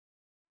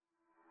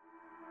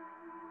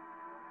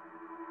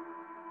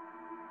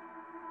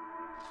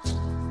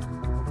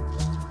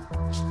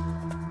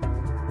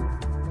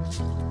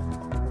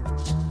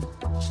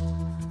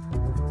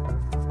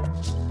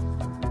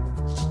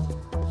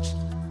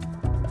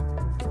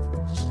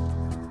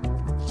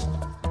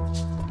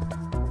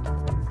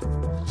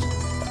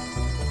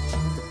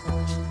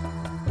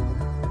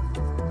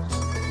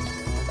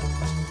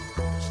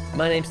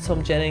My name's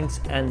Tom Jennings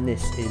and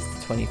this is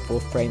the 24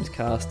 Frames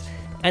cast,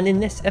 and in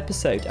this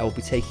episode I will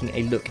be taking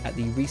a look at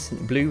the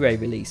recent Blu-ray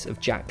release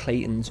of Jack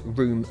Clayton's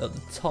Room at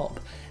the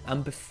Top,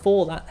 and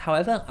before that,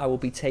 however, I will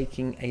be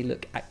taking a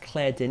look at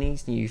Claire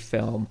Denis' new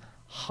film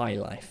High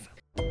Life.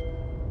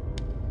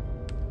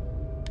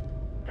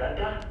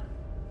 Dada?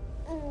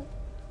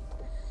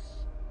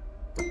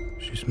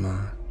 She's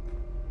mine.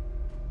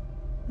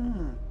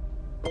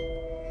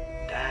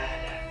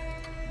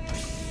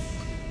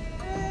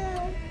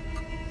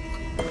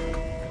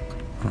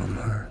 I'm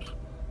hers.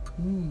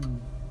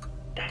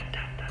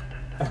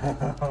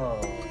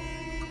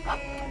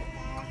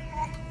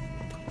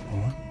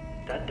 What?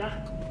 Dada?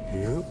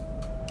 You?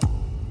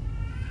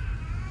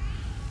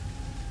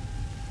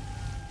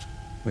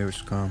 We were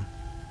scum.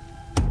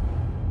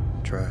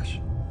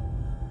 Trash.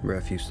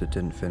 Refuse that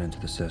didn't fit into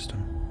the system.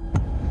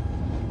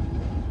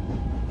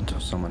 Until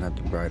someone had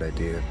the bright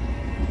idea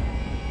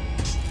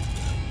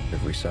of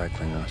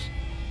recycling us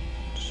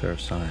to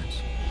serve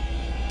science.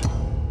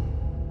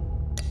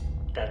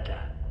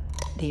 Dada?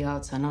 The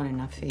odds are not in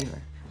our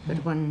favor. But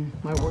when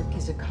my work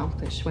is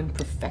accomplished, when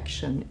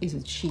perfection is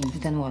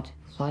achieved, Then what?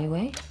 Fly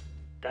away?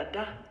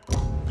 Dada?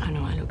 I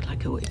know I look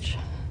like a witch.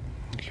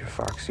 You're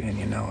foxy and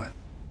you know it.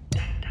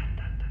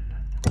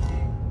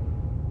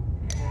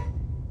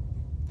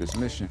 This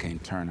mission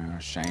can't turn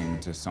our shame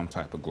into some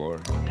type of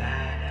glory.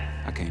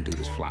 I can't do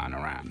this flying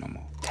around no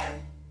more.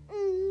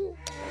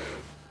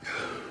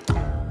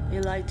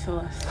 You lied to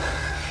us.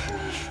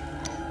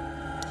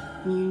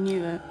 You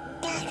knew it.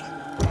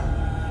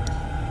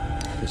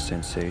 The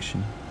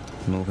sensation,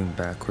 moving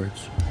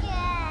backwards.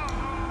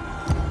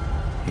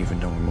 Even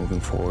though we're moving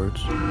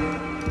forwards,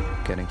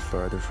 getting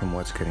further from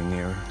what's getting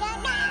nearer.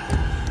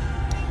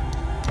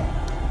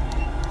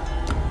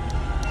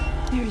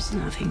 There is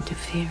nothing to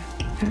fear.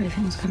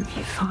 Everything's gonna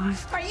be fine.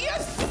 Are you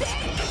sick?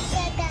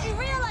 You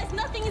realize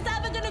nothing is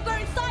ever gonna go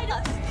inside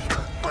us?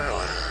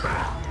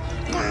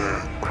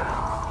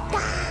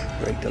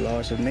 Break the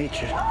laws of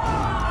nature.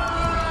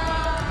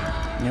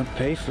 You'll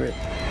pay for it.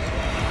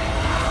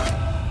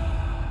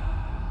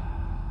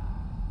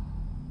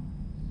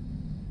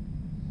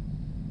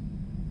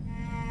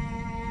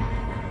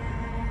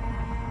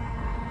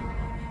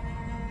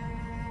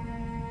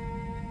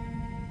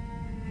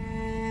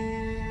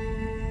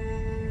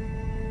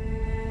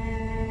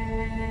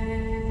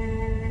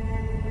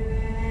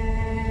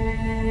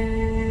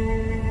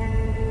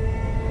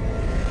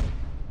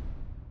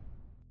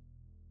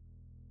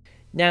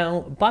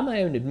 Now, by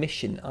my own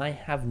admission, I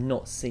have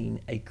not seen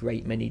a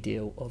great many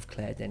deal of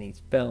Claire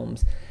Denis'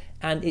 films,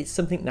 and it's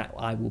something that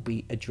I will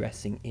be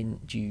addressing in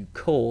due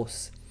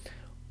course.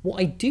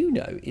 What I do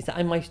know is that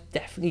I most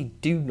definitely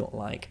do not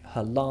like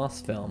her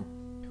last film,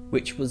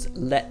 which was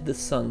Let the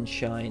Sun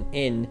Shine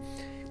In.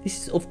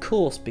 This is of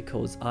course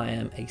because I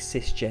am a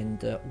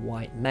cisgender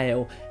white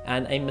male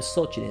and a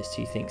misogynist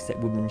who thinks that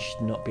women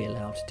should not be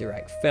allowed to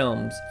direct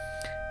films.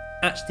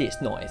 Actually,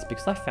 it's not. It's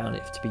because I found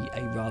it to be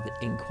a rather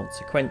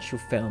inconsequential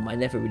film. I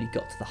never really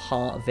got to the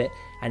heart of it,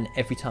 and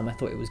every time I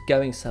thought it was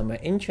going somewhere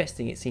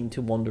interesting, it seemed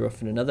to wander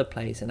off in another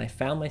place, and I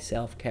found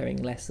myself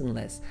caring less and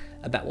less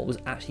about what was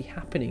actually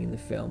happening in the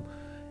film,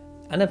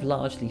 and I've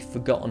largely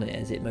forgotten it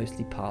as it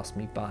mostly passed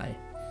me by.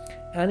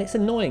 And it's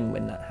annoying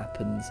when that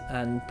happens,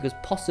 and because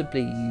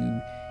possibly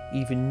you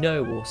even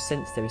know or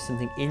sense there is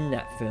something in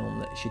that film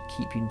that should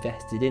keep you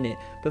invested in it,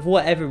 but for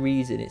whatever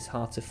reason it's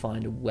hard to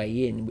find a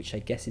way in, which I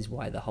guess is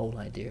why the whole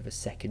idea of a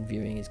second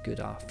viewing is good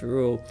after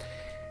all.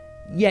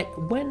 Yet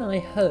when I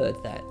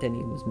heard that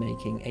Denis was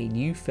making a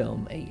new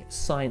film, a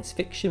science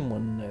fiction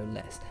one no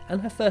less,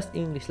 and her first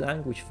English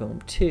language film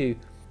too,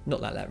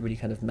 not like that really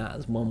kind of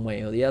matters one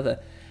way or the other,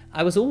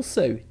 I was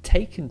also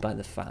taken by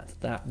the fact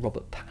that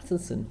Robert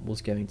Pattinson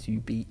was going to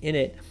be in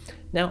it.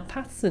 Now,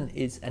 Pattinson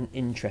is an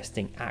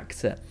interesting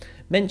actor.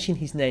 Mention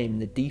his name,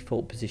 the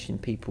default position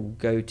people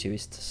go to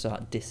is to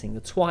start dissing the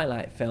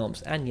Twilight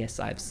films, and yes,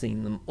 I've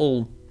seen them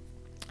all.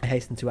 I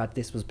hasten to add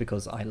this was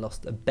because I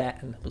lost a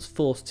bet and was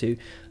forced to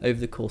over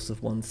the course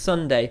of one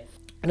Sunday.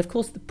 And of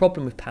course the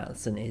problem with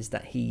Pattinson is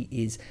that he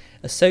is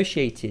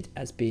associated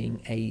as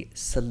being a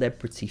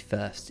celebrity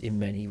first in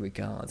many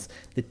regards.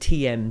 The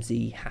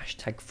TMZ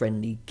hashtag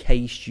friendly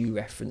K-Stew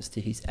reference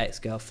to his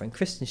ex-girlfriend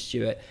Kristen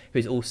Stewart, who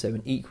is also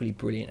an equally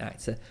brilliant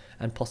actor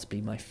and possibly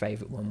my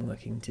favourite one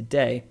working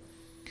today.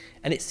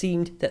 And it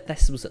seemed that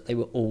this was what they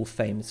were all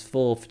famous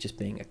for just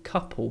being a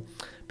couple.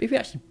 But if you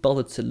actually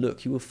bothered to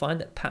look, you will find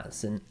that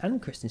Pattinson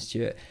and Kristen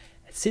Stewart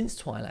since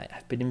Twilight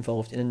have been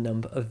involved in a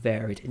number of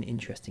varied and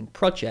interesting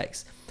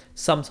projects,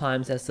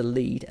 sometimes as the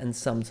lead and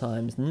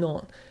sometimes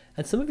not,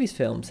 and some of his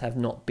films have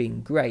not been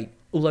great,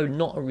 although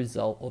not a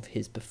result of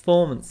his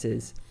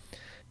performances.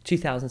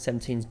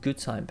 2017's Good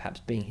Time perhaps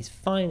being his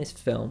finest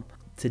film,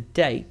 to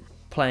date,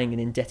 playing an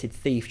indebted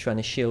thief trying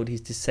to shield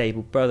his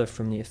disabled brother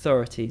from the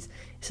authorities.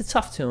 It's a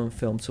tough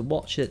film to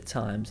watch at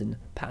times, and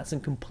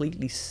Pattinson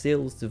completely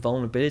seals the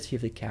vulnerability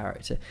of the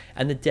character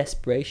and the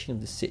desperation of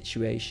the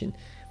situation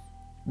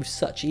with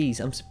such ease.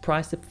 I'm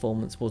surprised the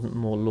performance wasn't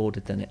more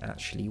lauded than it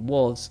actually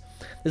was.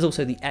 There's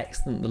also the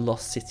excellent The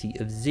Lost City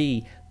of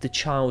Z, The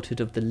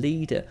Childhood of the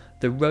Leader,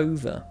 The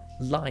Rover,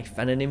 Life,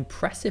 and an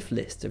impressive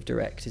list of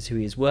directors who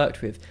he has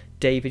worked with: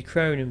 David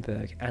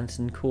Cronenberg,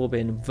 Anton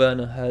Corbijn,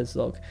 Werner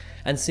Herzog,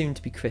 and soon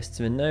to be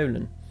Christopher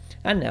Nolan.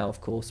 And now,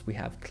 of course, we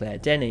have Claire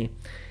Denis.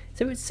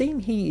 So it would seem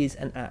he is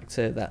an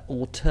actor that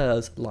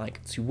auteurs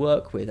like to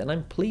work with, and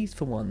I'm pleased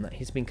for one that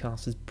he's been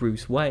cast as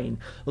Bruce Wayne,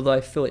 although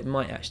I feel it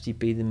might actually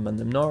be the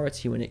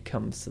minority when it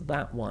comes to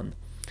that one.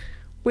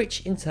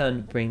 Which in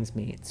turn brings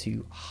me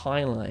to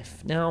High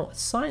Life. Now,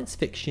 science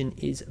fiction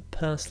is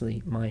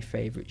personally my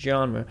favourite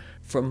genre.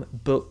 From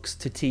books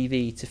to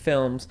TV to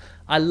films,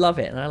 I love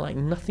it, and I like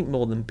nothing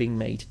more than being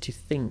made to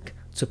think,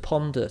 to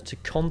ponder, to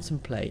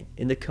contemplate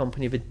in the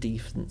company of a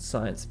decent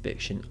science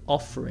fiction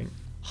offering.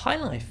 High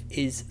Life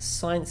is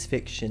science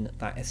fiction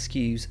that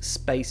eschews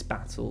space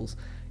battles,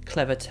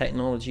 clever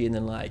technology and the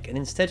like, and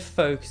instead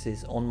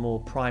focuses on more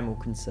primal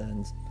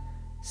concerns: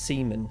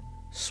 semen,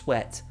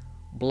 sweat,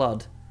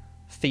 blood,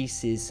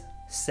 feces,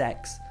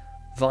 sex,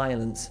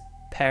 violence,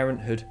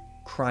 parenthood,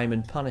 crime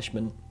and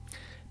punishment.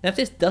 Now, if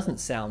this doesn't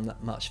sound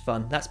that much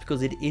fun, that's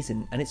because it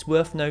isn't, and it's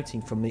worth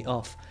noting from the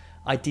off,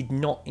 I did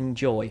not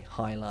enjoy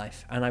High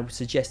Life, and I would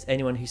suggest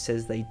anyone who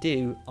says they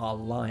do are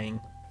lying.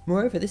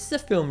 Moreover, this is a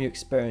film you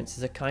experience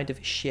as a kind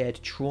of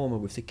shared trauma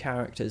with the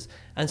characters,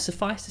 and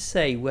suffice to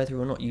say, whether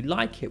or not you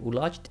like it will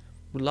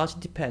largely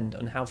depend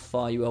on how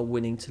far you are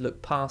willing to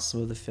look past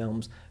some of the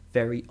film's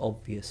very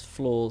obvious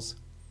flaws.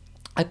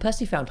 I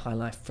personally found High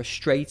Life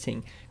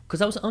frustrating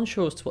because I was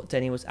unsure as to what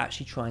Denis was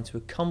actually trying to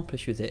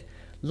accomplish with it.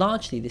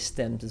 Largely this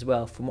stems as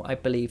well from what I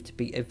believe to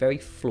be a very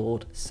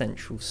flawed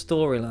central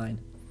storyline.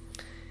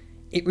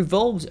 It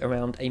revolves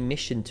around a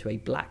mission to a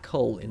black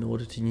hole in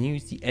order to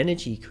use the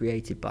energy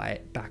created by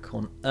it back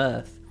on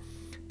Earth.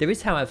 There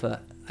is, however,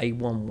 a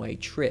one-way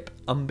trip,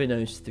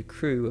 unbeknownst to the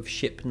crew of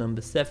ship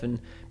number 7,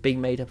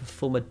 being made up of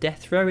former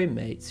death row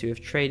inmates who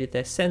have traded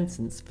their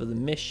sentence for the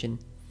mission.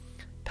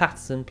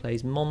 Pattinson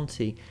plays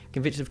Monty,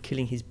 convicted of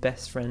killing his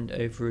best friend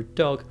over a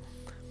dog,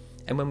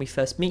 and when we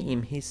first meet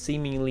him, he's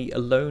seemingly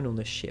alone on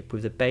the ship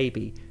with a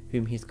baby,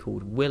 whom he's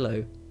called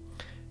Willow.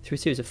 Through a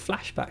series of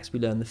flashbacks, we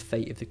learn the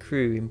fate of the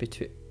crew, in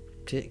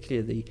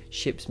particular the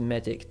ship's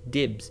medic,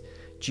 Dibs,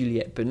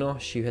 Juliette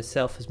Binoche, who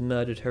herself has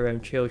murdered her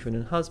own children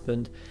and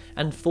husband,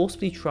 and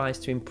forcibly tries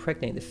to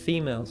impregnate the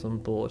females on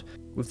board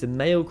with the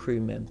male crew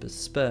members'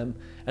 sperm,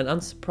 and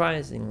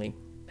unsurprisingly,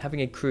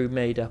 having a crew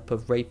made up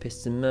of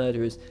rapists and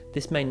murderers,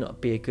 this may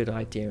not be a good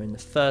idea in the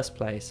first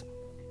place.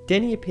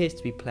 Denis appears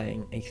to be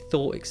playing a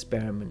thought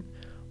experiment.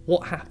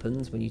 What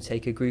happens when you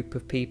take a group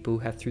of people who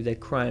have through their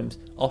crimes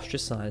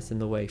ostracised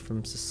them away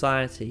from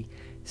society,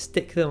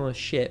 stick them on a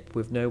ship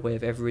with no way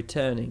of ever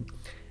returning,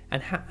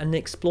 and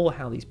explore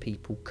how these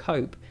people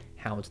cope?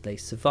 How do they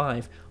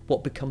survive?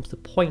 What becomes the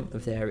point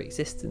of their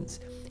existence?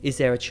 Is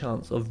there a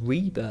chance of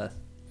rebirth?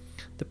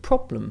 The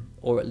problem,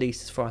 or at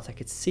least as far as I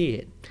could see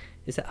it,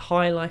 is that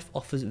High Life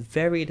offers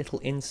very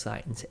little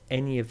insight into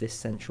any of this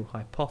central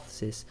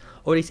hypothesis,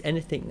 or at least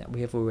anything that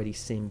we have already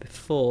seen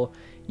before.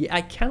 Yet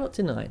I cannot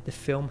deny the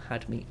film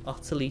had me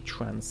utterly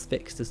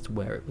transfixed as to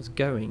where it was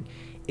going.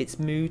 Its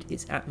mood,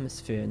 its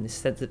atmosphere, and this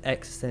sense of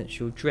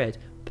existential dread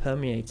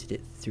permeated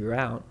it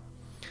throughout.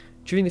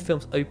 During the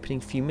film's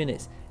opening few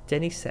minutes,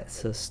 Denis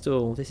sets her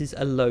stall. This is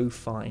a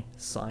lo-fi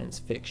science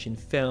fiction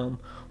film.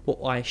 What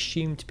I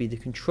assume to be the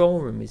control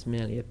room is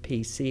merely a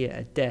PC at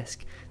a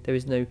desk. There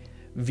is no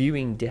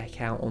viewing deck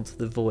out onto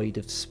the void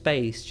of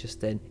space,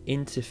 just an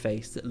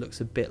interface that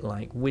looks a bit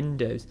like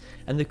Windows,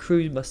 and the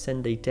crew must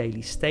send a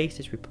daily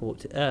status report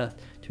to Earth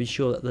to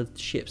ensure that the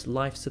ship's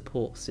life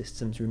support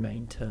systems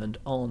remain turned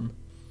on.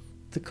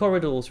 The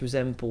corridors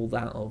resemble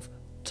that of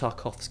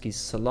Tarkovsky's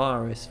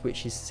Solaris,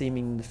 which is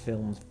seemingly the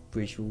film's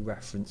visual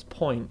reference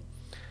point.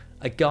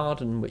 A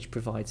garden which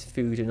provides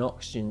food and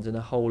oxygen, and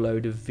a whole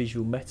load of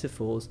visual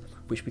metaphors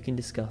which we can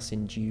discuss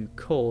in due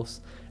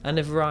course, and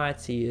a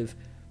variety of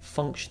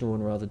functional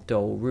and rather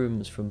dull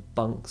rooms, from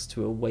bunks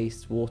to a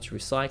wastewater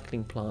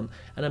recycling plant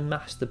and a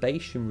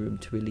masturbation room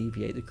to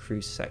alleviate the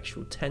crew's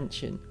sexual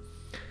tension.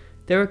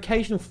 There are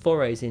occasional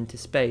forays into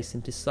space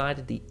and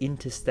decidedly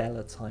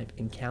interstellar type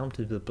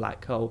encounters with a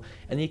black hole,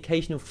 and the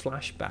occasional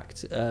flashback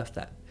to Earth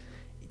that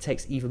it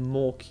takes even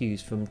more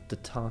cues from the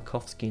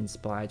Tarkovsky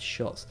inspired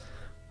shots.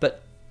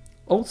 But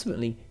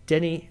ultimately,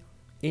 Denis'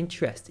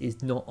 interest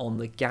is not on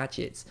the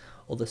gadgets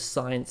or the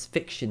science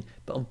fiction,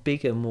 but on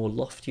bigger, more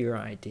loftier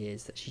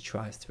ideas that she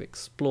tries to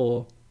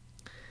explore.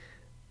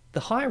 The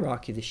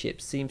hierarchy of the ship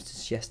seems to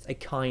suggest a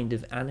kind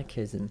of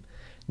anarchism.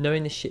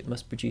 Knowing the ship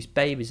must produce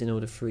babies in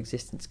order for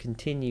existence to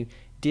continue,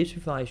 Dibs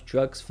provides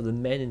drugs for the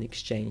men in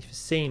exchange for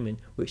semen,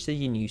 which they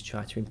use to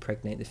try to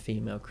impregnate the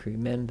female crew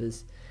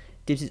members.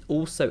 Dibs is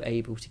also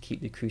able to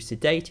keep the crew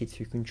sedated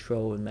through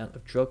control and amount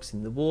of drugs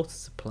in the water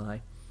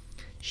supply.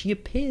 She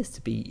appears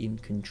to be in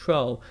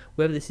control.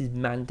 Whether this is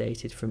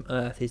mandated from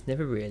Earth is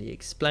never really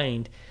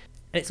explained.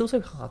 And it's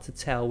also hard to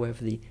tell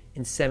whether the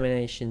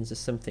inseminations are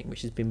something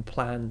which has been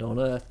planned on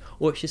Earth,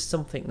 or it's just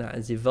something that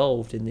has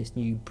evolved in this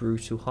new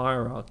brutal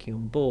hierarchy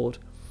on board.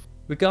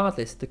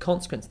 Regardless, the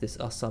consequences of this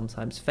are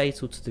sometimes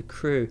fatal to the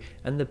crew,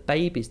 and the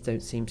babies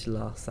don't seem to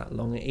last that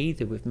long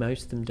either, with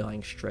most of them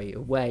dying straight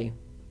away.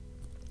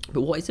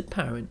 But what is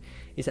apparent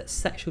is that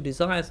sexual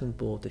desires on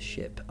board the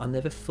ship are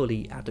never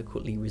fully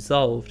adequately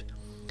resolved.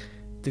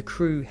 The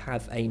crew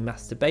have a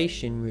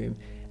masturbation room,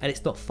 and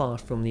it's not far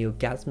from the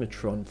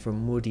Orgasmatron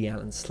from Woody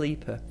Allen's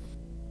Sleeper,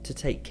 to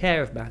take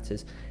care of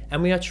matters,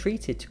 and we are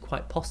treated to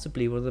quite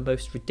possibly one of the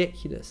most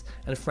ridiculous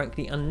and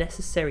frankly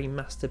unnecessary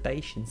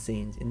masturbation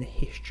scenes in the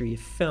history of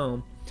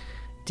film.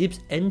 Dibbs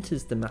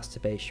enters the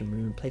masturbation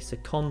room and places a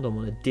condom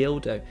on a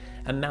dildo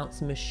and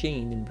mounts a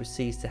machine and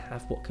proceeds to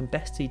have what can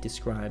best be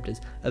described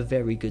as a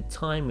very good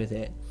time with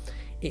it.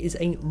 It is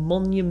a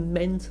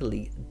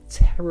monumentally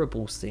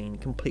terrible scene,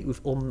 complete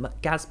with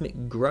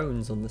orgasmic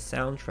groans on the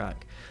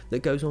soundtrack,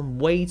 that goes on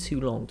way too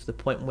long, to the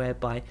point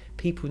whereby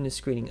people in the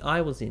screening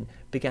I was in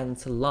began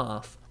to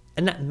laugh.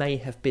 And that may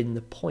have been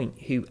the point,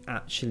 who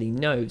actually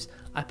knows.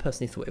 I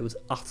personally thought it was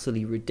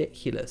utterly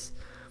ridiculous.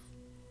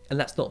 And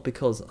that's not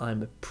because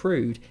I'm a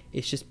prude,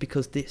 it's just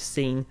because this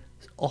scene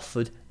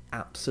offered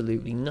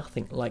absolutely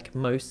nothing. Like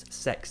most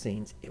sex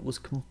scenes, it was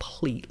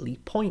completely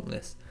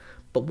pointless.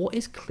 But what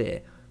is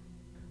clear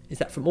is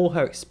that from all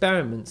her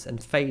experiments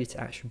and failure to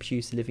actually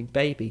produce a living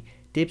baby,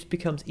 Dibbs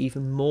becomes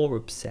even more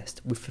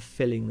obsessed with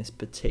fulfilling this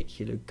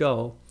particular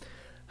goal.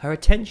 Her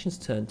attentions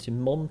turn to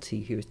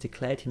Monty, who has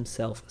declared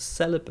himself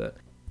celibate,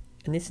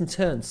 and this in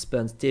turn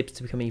spurns Dibbs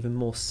to become even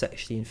more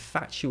sexually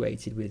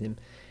infatuated with him,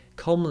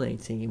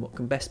 culminating in what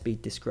can best be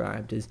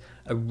described as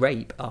a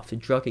rape after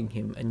drugging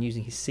him and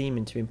using his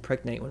semen to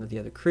impregnate one of the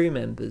other crew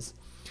members.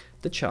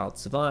 The child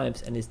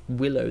survives and is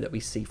Willow that we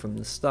see from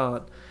the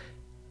start.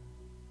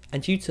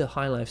 And due to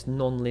High Life's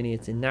non-linear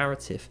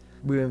narrative,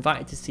 we were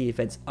invited to see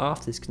events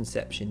after this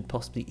conception,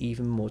 possibly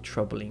even more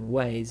troubling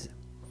ways.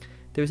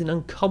 There is an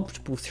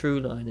uncomfortable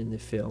through line in the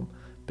film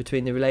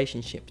between the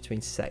relationship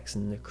between sex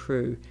and the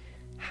crew.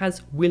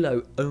 Has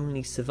Willow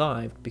only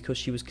survived because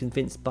she was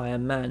convinced by a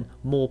man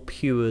more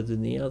pure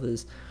than the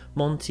others?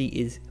 Monty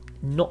is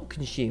not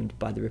consumed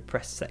by the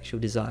repressed sexual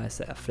desires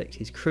that afflict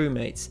his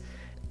crewmates.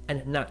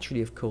 And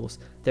naturally, of course,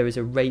 there is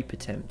a rape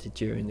attempted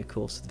during the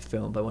course of the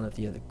film by one of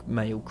the other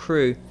male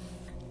crew.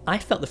 I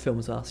felt the film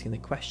was asking the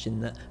question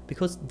that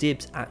because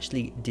Dibbs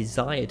actually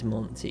desired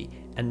Monty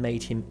and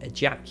made him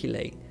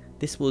ejaculate,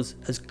 this was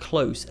as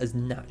close as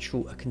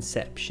natural a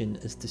conception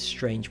as the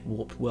strange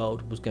warped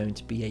world was going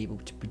to be able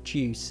to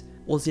produce.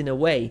 Was in a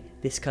way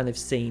this kind of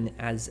seen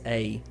as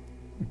a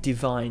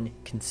divine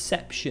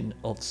conception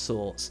of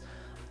sorts.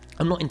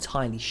 I'm not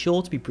entirely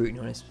sure, to be brutally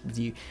honest with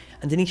you.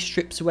 And then he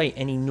strips away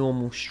any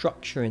normal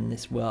structure in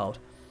this world.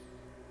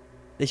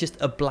 There's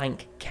just a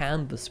blank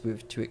canvas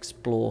with to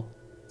explore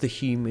the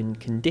human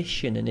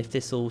condition, and if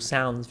this all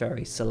sounds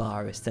very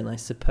Solaris, then I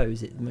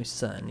suppose it most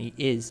certainly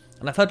is.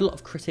 And I've heard a lot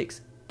of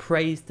critics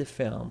praise the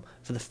film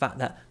for the fact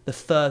that the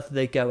further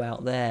they go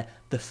out there,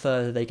 the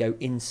further they go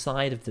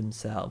inside of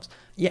themselves.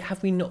 Yet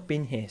have we not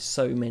been here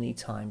so many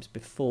times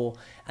before?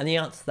 And the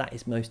answer to that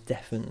is most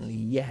definitely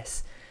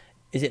yes.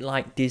 Is it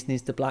like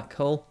Disney's The Black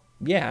Hole?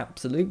 Yeah,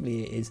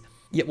 absolutely it is.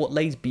 Yet what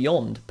lays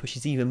beyond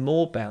pushes even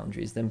more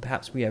boundaries than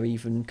perhaps we are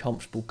even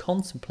comfortable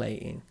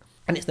contemplating.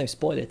 And it's no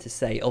spoiler to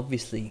say,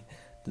 obviously,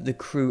 that the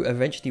crew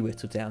eventually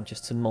whittle down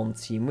just to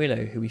Monty and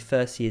Willow, who we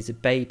first see as a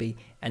baby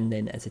and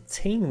then as a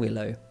teen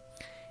Willow.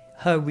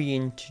 Her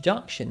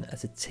reintroduction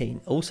as a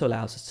teen also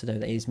allows us to know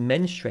that he is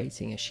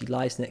menstruating as she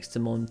lies next to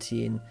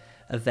Monty in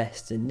a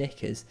vest and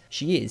knickers.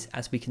 She is,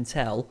 as we can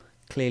tell,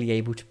 clearly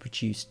able to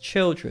produce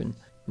children.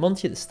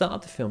 Monty at the start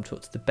of the film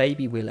talks to the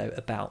baby Willow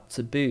about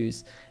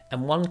taboos,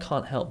 and one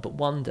can't help but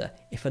wonder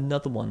if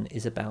another one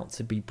is about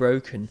to be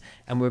broken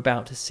and we're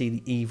about to see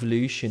the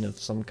evolution of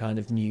some kind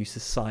of new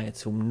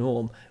societal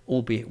norm,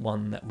 albeit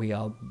one that we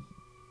are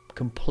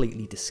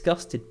completely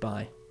disgusted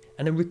by.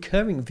 And a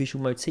recurring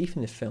visual motif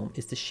in the film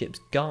is the ship's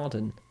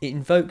garden. It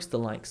invokes the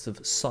likes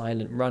of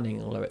silent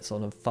running, although it's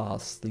on a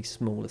vastly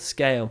smaller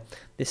scale.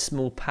 This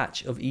small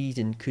patch of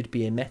Eden could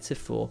be a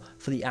metaphor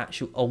for the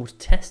actual Old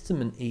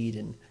Testament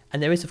Eden.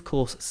 And there is, of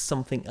course,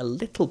 something a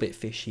little bit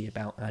fishy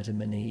about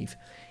Adam and Eve.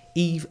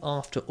 Eve,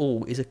 after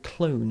all, is a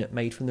clone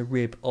made from the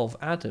rib of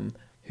Adam,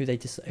 who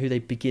they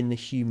begin the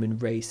human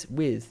race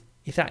with.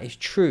 If that is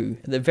true,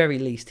 at the very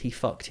least he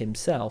fucked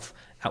himself.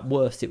 At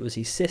worst it was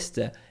his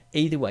sister.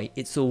 Either way,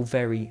 it's all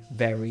very,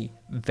 very,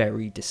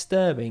 very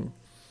disturbing.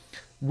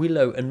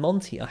 Willow and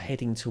Monty are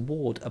heading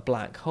toward a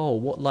black hole.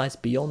 What lies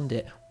beyond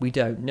it, we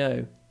don't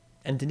know.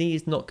 And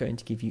Denis is not going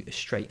to give you a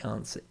straight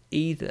answer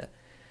either.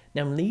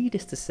 Now,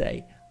 needless to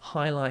say,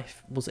 High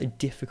Life was a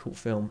difficult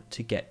film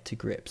to get to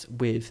grips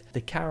with. The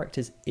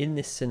characters in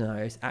this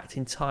scenario act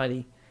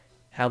entirely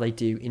how they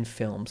do in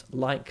films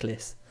like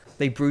this.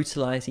 They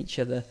brutalise each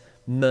other,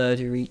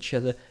 murder each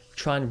other,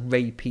 try and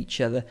rape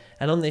each other,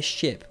 and on this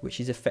ship, which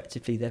is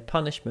effectively their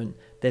punishment,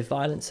 their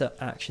violent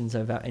actions are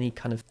without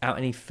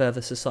any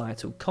further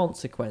societal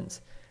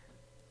consequence.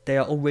 They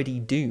are already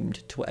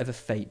doomed to whatever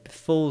fate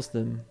befalls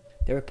them.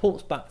 Their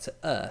reports back to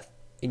Earth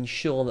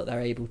ensure that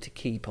they're able to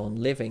keep on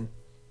living.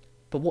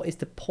 But what is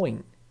the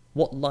point?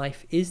 What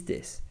life is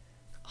this?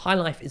 High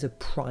life is a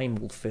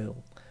primal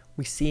feel.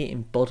 We see it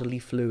in bodily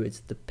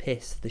fluids, the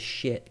piss, the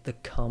shit, the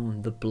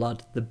cum, the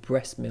blood, the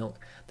breast milk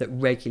that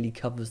regularly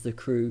covers the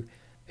crew,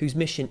 whose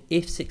mission,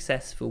 if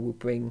successful, will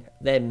bring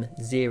them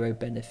zero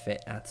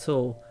benefit at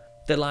all.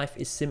 Their life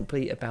is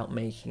simply about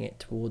making it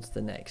towards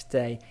the next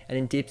day, and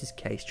in Dibs'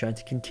 case, trying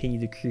to continue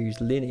the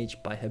crew's lineage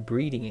by her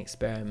breeding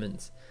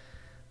experiments.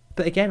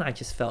 But again, I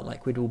just felt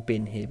like we'd all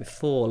been here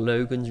before.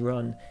 Logan's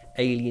Run,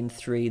 Alien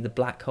 3, The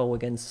Black Hole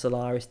Against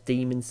Solaris,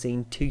 Demon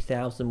Scene,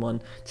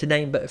 2001, to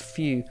name but a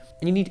few.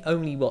 And you need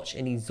only watch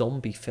any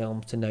zombie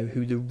film to know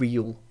who the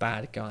real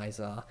bad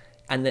guys are.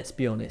 And let's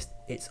be honest,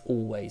 it's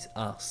always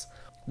us.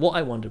 What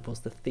I wondered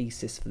was the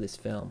thesis for this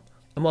film.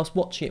 And whilst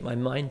watching it, my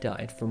mind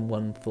died from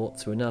one thought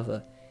to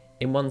another.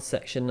 In one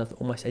section, an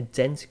almost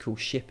identical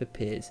ship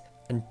appears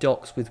and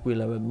docks with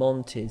Willow and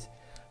Monty.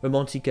 When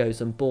Monty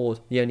goes on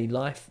board, the only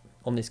life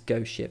on this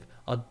ghost ship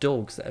are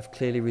dogs that have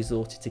clearly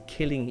resorted to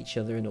killing each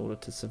other in order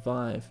to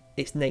survive.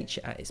 It's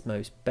nature at its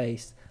most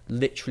base,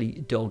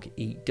 literally dog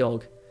eat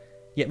dog.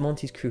 Yet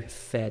Monty's crew have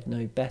fared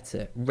no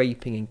better,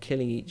 raping and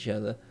killing each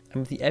other,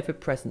 and with the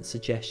ever-present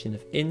suggestion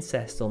of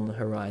incest on the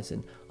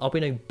horizon, are we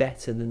no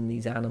better than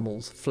these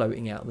animals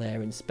floating out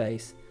there in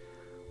space?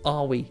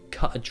 Are we,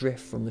 cut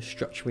adrift from the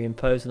structure we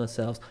impose on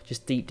ourselves,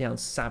 just deep down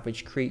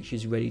savage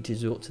creatures ready to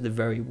resort to the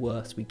very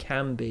worst we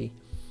can be?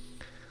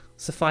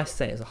 Suffice to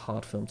say, it's a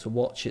hard film to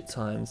watch at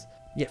times,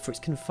 yet for its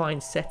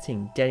confined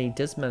setting, Denny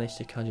does manage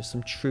to conjure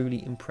some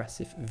truly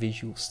impressive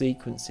visual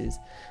sequences.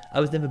 I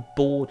was never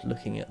bored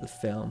looking at the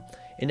film.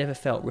 It never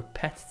felt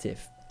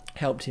repetitive,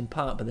 helped in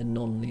part by the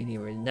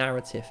non-linear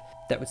narrative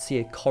that would see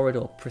a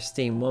corridor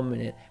pristine one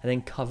minute and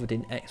then covered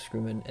in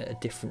excrement at a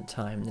different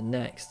time the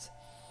next.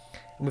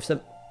 And with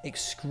some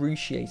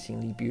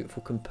excruciatingly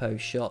beautiful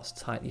composed shots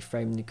tightly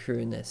framing the crew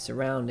and their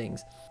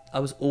surroundings,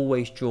 I was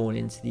always drawn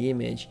into the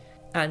image.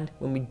 And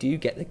when we do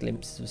get the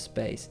glimpses of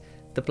space,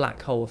 the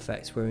black hole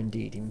effects were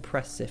indeed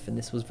impressive, and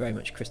this was very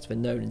much Christopher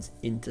Nolan's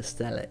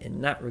Interstellar in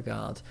that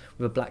regard,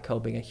 with a black hole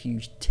being a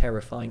huge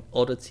terrifying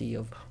oddity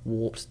of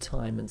warped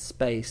time and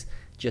space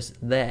just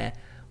there,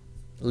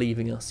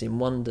 leaving us in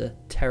wonder,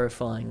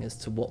 terrifying as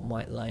to what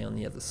might lie on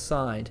the other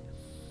side.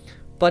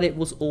 But it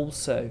was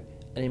also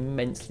an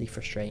immensely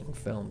frustrating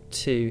film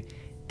too.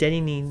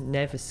 Denis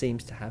never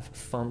seems to have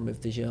fun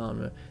with the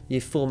genre. The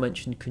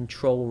aforementioned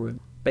control room,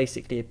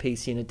 basically a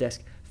PC and a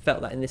desk,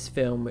 felt that in this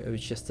film it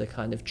was just a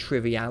kind of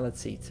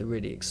triviality to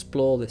really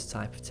explore this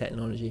type of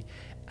technology,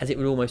 as it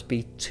would almost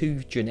be too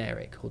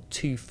generic or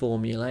too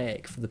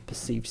formulaic for the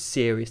perceived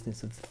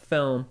seriousness of the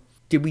film.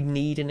 Did we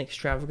need an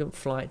extravagant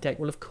flight deck?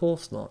 Well, of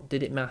course not.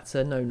 Did it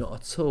matter? No,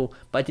 not at all.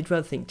 But I did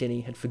rather think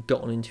Denis had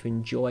forgotten to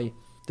enjoy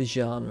the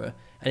genre,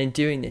 and in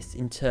doing this,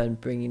 in turn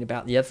bringing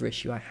about the other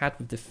issue I had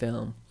with the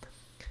film.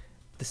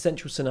 The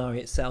central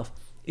scenario itself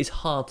is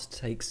hard to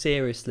take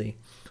seriously.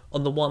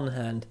 On the one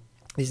hand,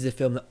 this is a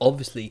film that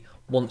obviously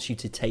wants you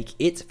to take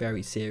it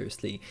very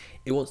seriously.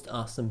 It wants to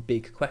ask some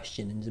big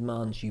questions and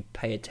demands you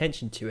pay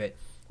attention to it,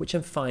 which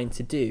I'm fine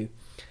to do.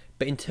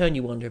 But in turn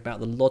you wonder about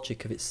the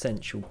logic of its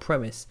central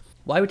premise.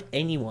 Why would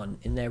anyone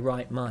in their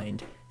right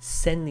mind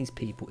send these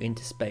people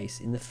into space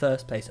in the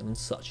first place on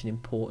such an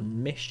important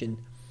mission?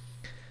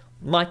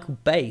 Michael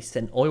Bay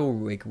sent oil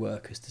rig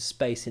workers to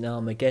space in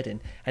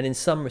Armageddon, and in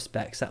some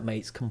respects that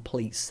makes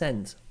complete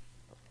sense.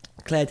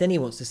 Claire Denis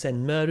wants to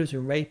send murderers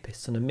and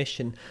rapists on a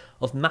mission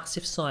of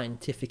massive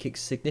scientific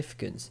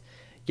significance,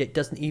 yet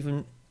doesn't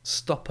even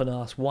stop and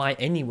ask why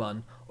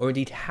anyone, or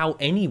indeed how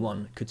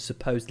anyone, could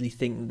supposedly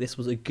think that this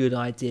was a good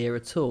idea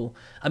at all.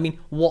 I mean,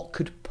 what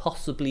could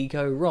possibly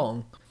go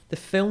wrong? The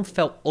film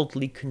felt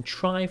oddly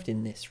contrived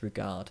in this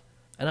regard,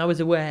 and I was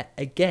aware,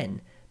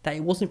 again, that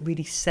it wasn't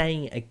really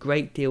saying a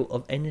great deal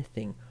of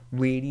anything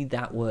really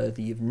that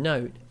worthy of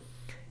note.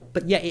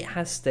 But yet it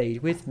has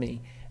stayed with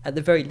me. At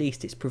the very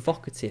least, it's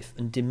provocative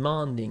and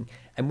demanding,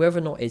 and whether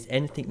or not it's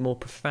anything more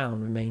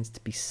profound remains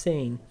to be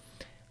seen.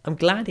 I'm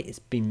glad it has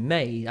been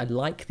made. I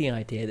like the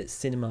idea that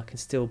cinema can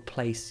still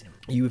place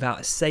you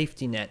without a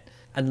safety net,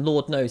 and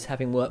Lord knows,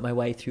 having worked my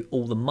way through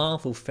all the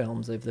Marvel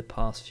films over the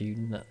past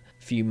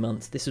few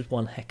months, this is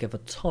one heck of a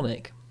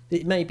tonic.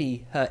 It may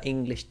be her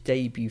English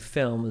debut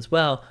film as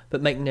well,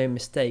 but make no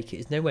mistake, it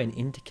is nowhere an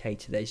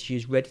indicator that she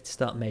is ready to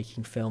start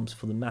making films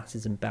for the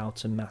masses and bow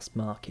to mass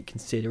market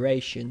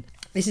consideration.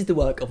 This is the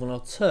work of an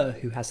auteur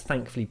who has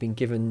thankfully been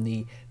given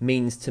the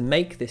means to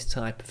make this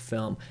type of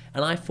film,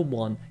 and I for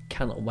one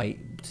cannot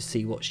wait to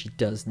see what she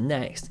does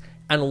next,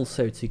 and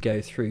also to go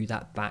through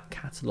that back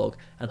catalogue,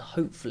 and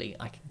hopefully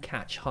I can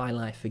catch High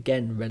Life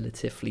again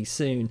relatively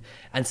soon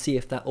and see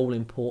if that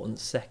all-important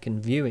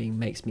second viewing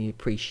makes me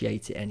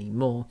appreciate it any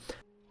more.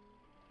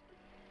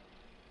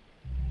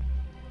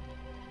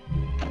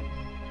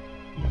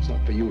 It's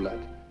not for you, lad.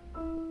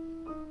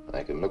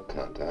 I can look,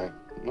 can't I?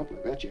 Not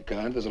like that you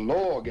can't. There's a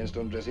law against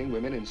undressing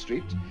women in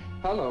streets.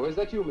 Hello, is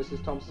that you,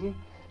 Mrs. Thompson?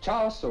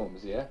 Charles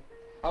Soames here.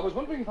 I was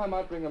wondering if I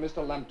might bring a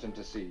Mr. Lambton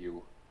to see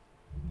you.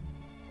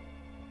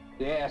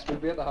 Yes, we'll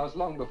be at the house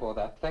long before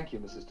that. Thank you,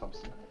 Mrs.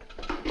 Thompson.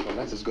 Well,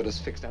 that's as good as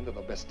fixed, and the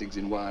best digs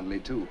in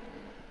Warnley, too.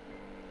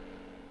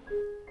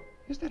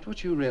 Is that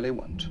what you really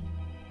want?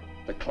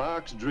 The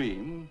clerk's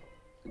dream?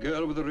 A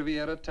girl with a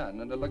Riviera tan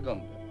and a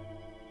Lagonda?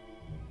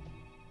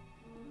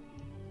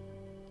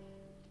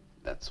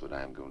 That's what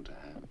I'm going to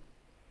have.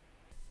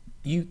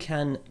 You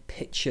can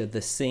picture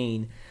the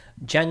scene.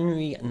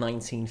 January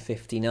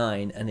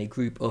 1959, and a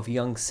group of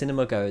young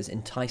cinema-goers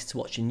enticed to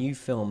watch a new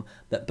film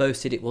that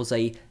boasted it was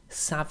a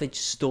savage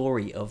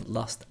story of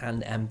lust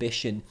and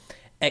ambition,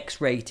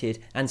 X-rated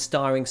and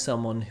starring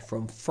someone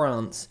from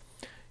France.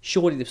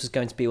 Surely this was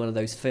going to be one of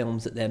those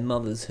films that their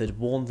mothers had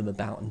warned them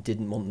about and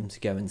didn't want them to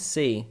go and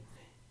see.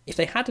 If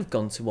they had have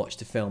gone to watch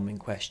the film in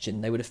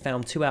question, they would have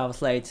found 2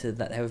 hours later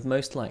that they would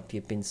most likely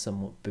have been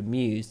somewhat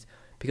bemused,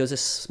 because a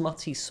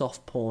smutty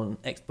soft porn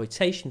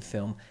exploitation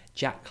film,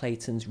 Jack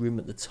Clayton's Room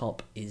at the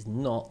Top, is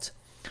not.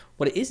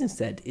 What it is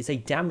instead is a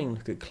damning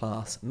look at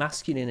class,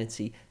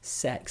 masculinity,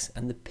 sex,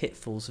 and the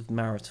pitfalls of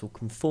marital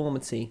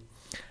conformity.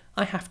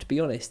 I have to be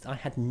honest, I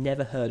had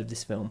never heard of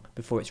this film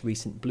before its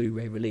recent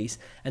Blu-ray release,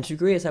 and to a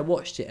degree as I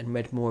watched it and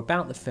read more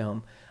about the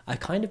film, I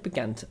kind of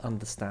began to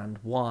understand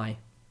why.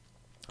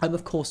 I'm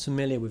of course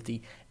familiar with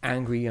the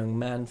Angry Young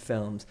Man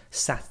films,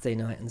 Saturday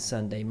Night and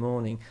Sunday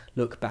Morning,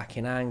 Look Back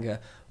in Anger,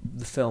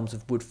 the films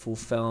of Woodfall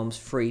Films,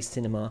 Free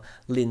Cinema,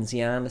 Lindsay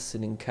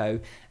Anderson and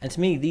co. And to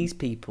me, these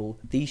people,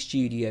 these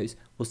studios,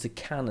 was the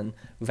canon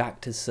with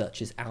actors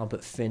such as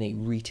Albert Finney,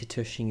 Rita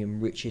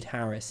Tushingham, Richard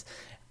Harris,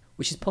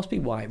 which is possibly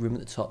why Room at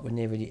the Top were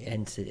never really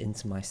entered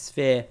into my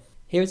sphere.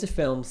 Here is a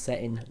film set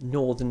in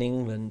Northern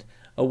England,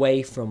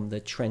 away from the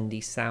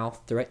trendy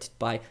South, directed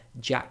by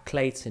Jack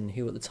Clayton,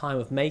 who at the time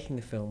of making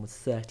the film was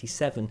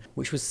 37,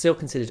 which was still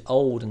considered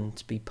old and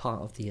to be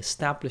part of the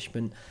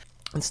establishment,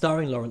 and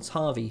starring Lawrence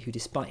Harvey, who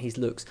despite his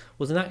looks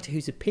was an actor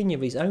whose opinion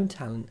of his own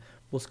talent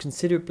was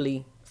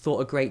considerably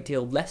thought a great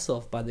deal less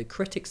of by the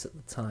critics at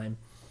the time.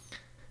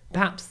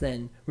 Perhaps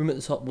then, Room at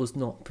the Top was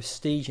not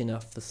prestige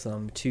enough for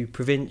some, too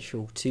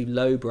provincial, too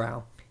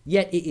lowbrow.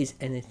 Yet it is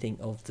anything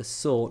of the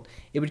sort.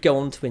 It would go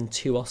on to win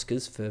 2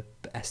 Oscars for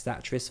Best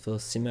Actress for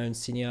Simone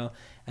Signoret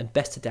and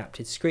Best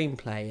Adapted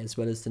Screenplay, as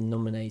well as the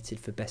nominated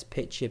for Best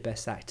Picture,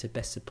 Best Actor,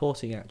 Best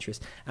Supporting Actress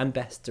and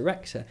Best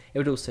Director. It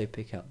would also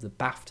pick up the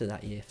BAFTA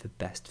that year for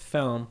Best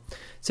Film.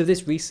 So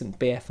this recent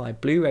BFI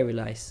Blu-ray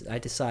release, I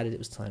decided it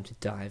was time to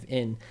dive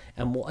in,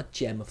 and what a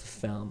gem of a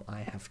film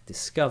I have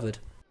discovered.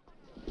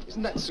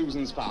 Isn't that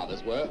Susan's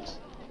father's works?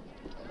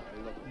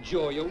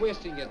 Joe, you're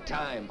wasting your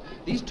time.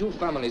 These 2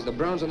 families, the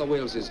Browns and the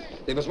Waleses,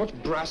 they've as much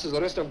brass as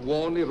the rest of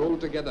Warnley rolled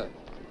together.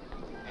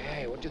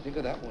 Hey, what do you think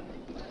of that one?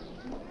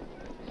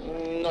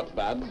 Not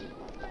bad,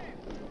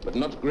 but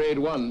not grade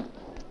 1.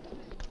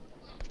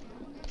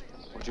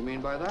 What do you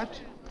mean by that?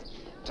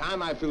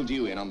 Time I filled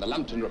you in on the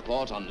Lambton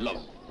report on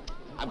love.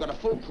 I've got a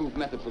foolproof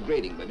method for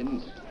grading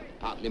women.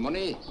 Partly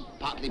money,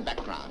 partly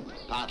background,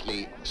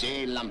 partly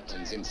J.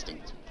 Lambton's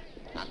instinct.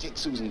 Now take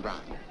Susan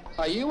Brown.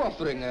 Are you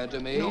offering her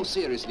to me? No,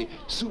 seriously.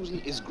 Susan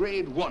is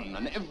grade 1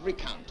 on every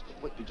count.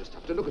 Well, you just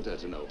have to look at her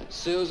to know.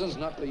 Susan's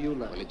not for you,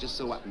 lad. Well, it just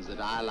so happens that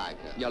I like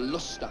her. You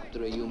lust after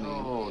her, you mean?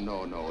 Oh,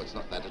 no, it's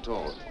not that at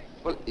all.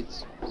 Well,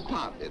 it's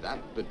partly that,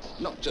 but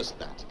not just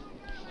that.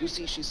 You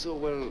see, she's so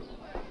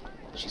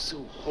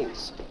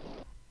wholesome.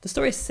 The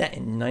story is set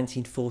in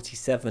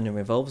 1947 and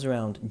revolves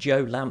around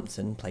Joe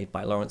Lambton, played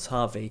by Lawrence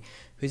Harvey,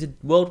 who's a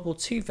World War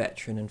II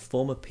veteran and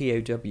former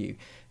POW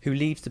who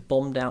leaves the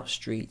bombed-out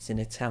streets in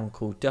a town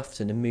called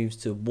Dufton and moves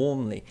to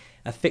Warnley,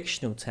 a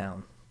fictional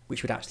town,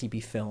 which would actually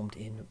be filmed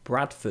in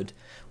Bradford,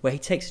 where he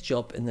takes a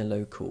job in the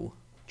local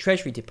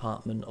Treasury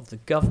Department of the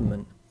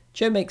government.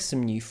 Joe makes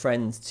some new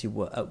friends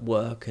at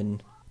work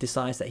and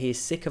decides that he is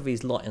sick of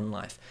his lot in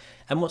life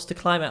and wants to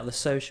climb out of the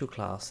social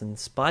class, and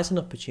spies an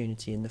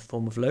opportunity in the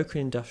form of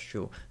local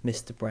industrial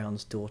Mr.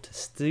 Brown's daughter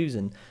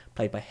Susan,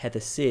 played by Heather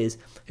Sears,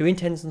 who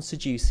intends on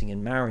seducing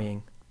and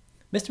marrying.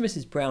 Mr. and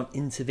Mrs. Brown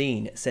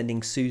intervene,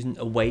 sending Susan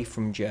away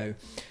from Joe,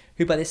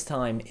 who by this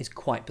time is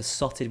quite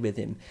besotted with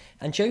him,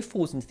 and Joe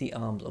falls into the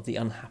arms of the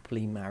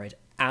unhappily married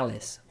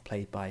Alice,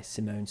 played by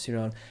Simone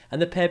Signoret,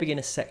 and the pair begin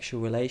a sexual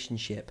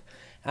relationship.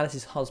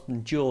 Alice's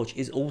husband George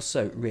is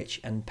also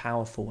rich and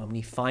powerful, and when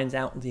he finds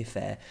out of the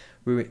affair,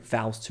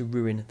 vows to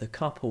ruin the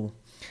couple.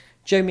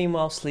 Joe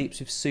meanwhile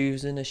sleeps with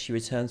Susan as she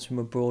returns from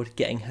abroad,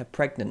 getting her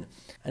pregnant,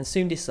 and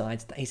soon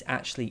decides that he's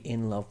actually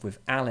in love with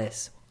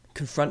Alice.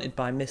 Confronted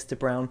by Mr.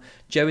 Brown,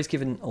 Joe is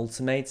given an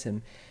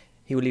ultimatum.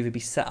 He will either be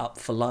set up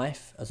for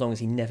life, as long as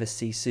he never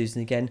sees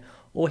Susan again,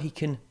 or he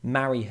can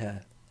marry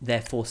her,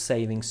 therefore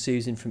saving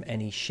Susan from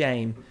any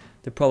shame.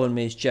 The problem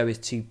is Joe is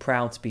too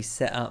proud to be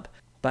set up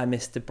by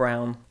Mr.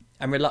 Brown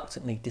and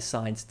reluctantly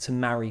decides to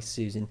marry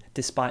Susan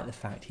despite the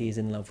fact he is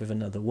in love with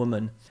another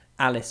woman.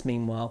 Alice,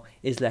 meanwhile,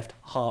 is left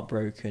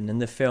heartbroken,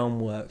 and the film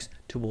works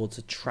towards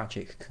a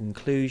tragic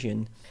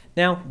conclusion.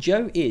 Now,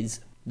 Joe is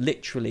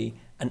literally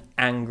an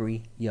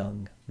angry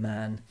young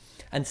man.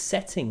 And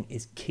setting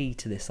is key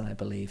to this, I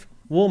believe.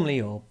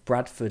 Warmley, or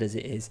Bradford as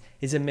it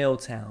is a mill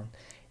town.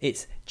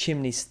 Its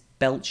chimneys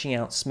belching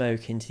out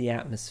smoke into the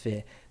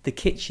atmosphere. The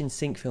kitchen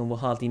sink film were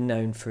hardly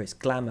known for its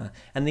glamour,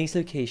 and these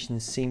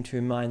locations seem to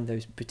remind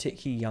those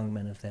particular young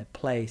men of their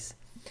place.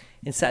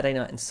 In Saturday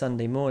Night and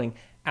Sunday Morning,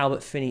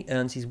 Albert Finney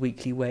earns his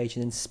weekly wage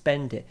and then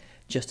spends it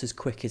just as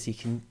quick as he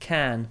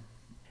can,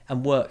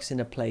 and works in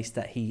a place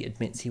that he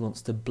admits he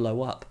wants to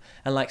blow up,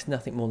 and likes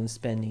nothing more than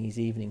spending his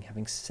evening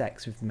having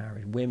sex with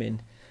married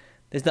women.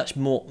 There's much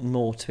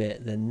more to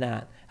it than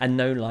that, and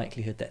no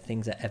likelihood that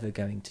things are ever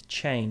going to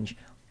change.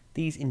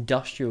 These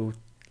industrial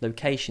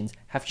locations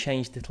have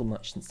changed little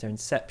much since their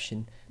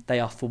inception. They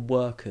are for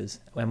workers,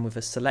 and with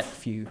a select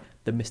few,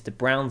 the Mr.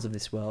 Browns of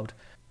this world,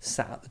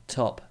 sat at the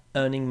top,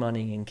 earning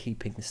money and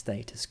keeping the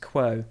status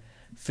quo.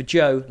 For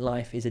Joe,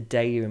 life is a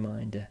daily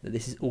reminder that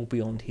this is all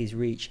beyond his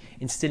reach,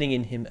 instilling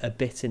in him a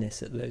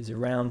bitterness at those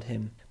around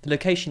him. The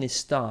location is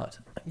stark,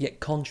 yet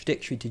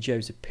contradictory to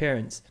Joe's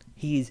appearance.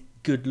 He is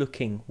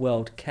good-looking,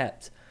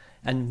 well-kept,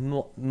 and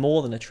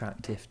more than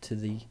attractive to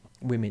the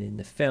women in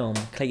the film.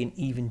 Clayton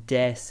even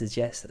dares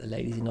suggest that the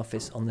ladies in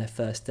office on their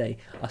first day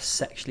are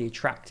sexually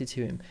attracted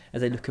to him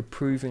as they look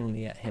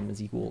approvingly at him as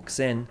he walks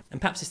in.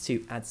 And perhaps this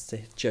too adds to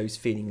Joe's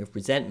feeling of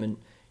resentment.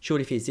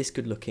 Surely if he is this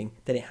good looking,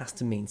 then it has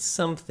to mean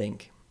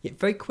something. Yet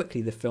very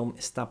quickly the film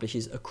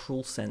establishes a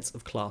cruel sense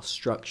of class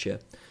structure.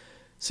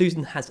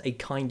 Susan has a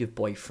kind of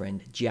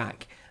boyfriend,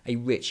 Jack, a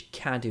rich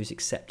cad who is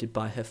accepted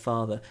by her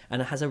father,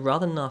 and has a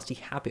rather nasty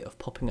habit of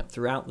popping up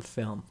throughout the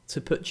film to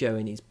put Joe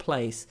in his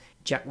place.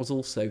 Jack was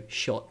also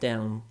shot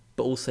down,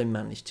 but also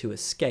managed to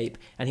escape,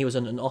 and he was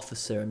an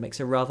officer and makes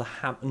a rather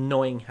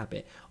annoying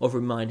habit of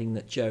reminding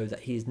Joe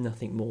that he is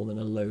nothing more than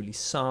a lowly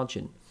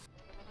sergeant.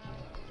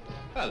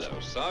 Hello,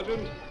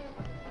 Sergeant.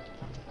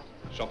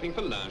 Shopping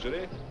for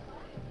lingerie?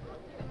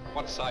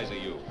 What size are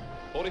you?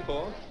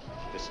 44?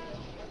 Listen,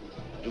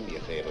 do me a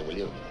favor, will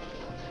you?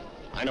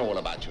 I know all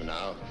about you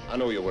now. I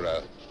know you were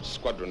a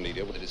squadron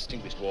leader with a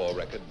distinguished war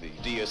record, the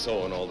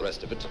DSO and all the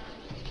rest of it.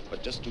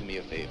 But just do me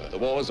a favor. The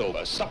war's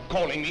over. Stop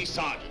calling me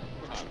Sergeant.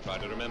 I'll try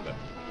to remember.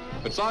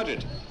 But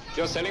Sergeant,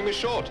 you're selling me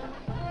short.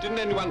 Didn't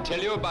anyone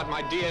tell you about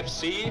my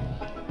DFC?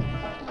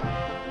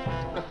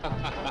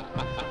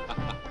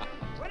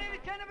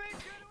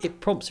 It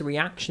prompts a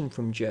reaction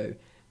from Joe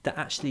that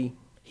actually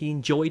he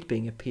enjoyed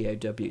being a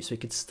POW so he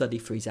could study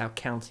for his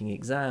accounting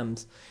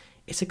exams.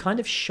 It's a kind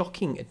of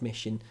shocking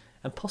admission,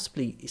 and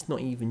possibly it's not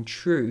even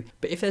true,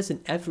 but if there's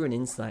ever an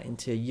insight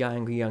into a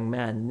young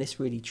man, then this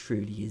really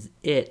truly is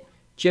it.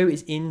 Joe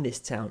is in this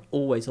town,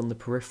 always on the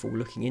peripheral,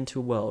 looking into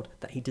a world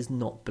that he does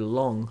not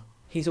belong.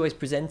 He's always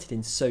presented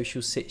in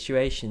social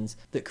situations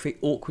that create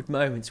awkward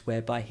moments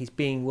whereby his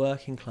being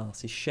working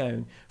class is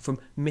shown, from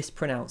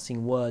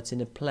mispronouncing words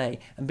in a play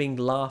and being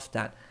laughed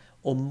at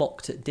or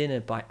mocked at dinner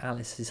by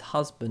Alice's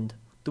husband.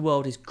 The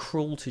world is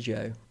cruel to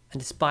Joe, and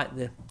despite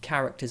the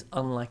character's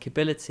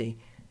unlikability,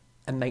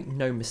 and make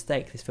no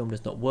mistake, this film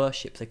does not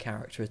worship the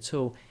character at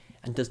all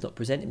and does not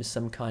present him as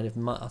some kind of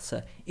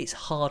martyr, it's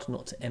hard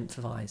not to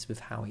empathise with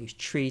how he is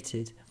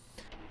treated.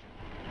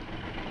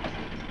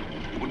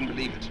 You wouldn't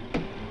believe it.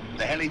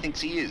 The hell he thinks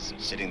he is,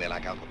 sitting there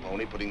like Al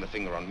Capone, putting the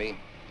finger on me.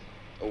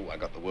 Oh, I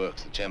got the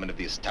works, the chairman of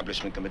the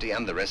establishment committee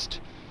and the rest.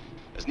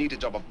 As neat a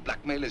job of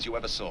blackmail as you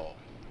ever saw.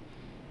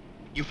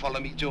 You follow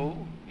me, Joe?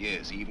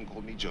 Yes, he even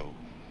called me Joe.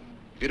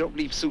 If you don't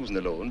leave Susan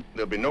alone,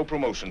 there'll be no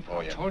promotion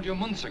for you. I told you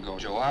months ago,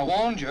 Joe. I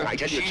warned you. I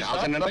tell you, She's Charles,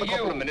 not in another for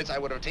couple you. of minutes, I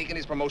would have taken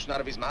his promotion out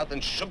of his mouth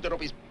and shoved it up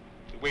his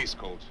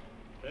waistcoat.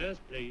 Yes,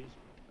 please.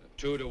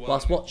 2 to 1.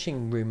 Whilst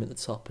watching Room at the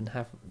Top and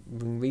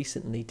having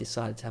recently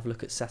decided to have a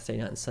look at Saturday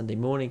Night and Sunday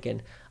Morning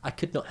again, I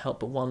could not help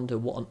but wonder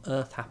what on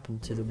earth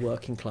happened to the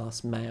working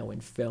class male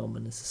in film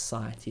and the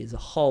society as a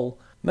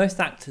whole. Most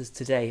actors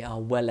today are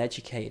well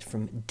educated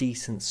from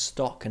decent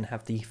stock and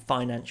have the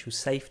financial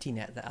safety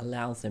net that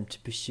allows them to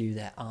pursue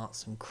their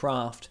arts and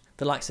craft.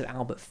 The likes of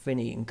Albert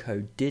Finney and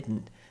co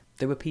didn't.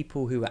 There were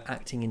people who were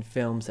acting in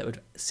films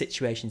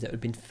situations that would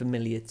have been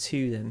familiar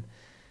to them.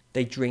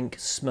 They drink,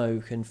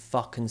 smoke and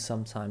fuck and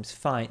sometimes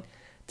fight.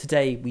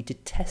 Today we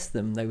detest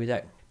them, though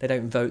they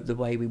don't vote the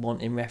way we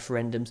want in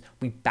referendums.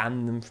 We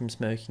ban them from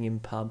smoking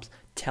in pubs,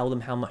 tell them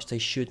how much they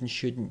should and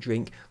shouldn't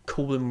drink,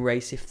 call them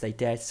race if they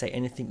dare to say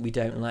anything we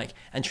don't like,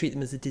 and treat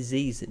them as a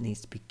disease that needs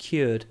to be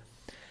cured.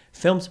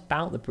 Films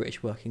about the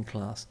British working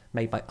class,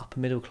 made by upper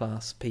middle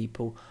class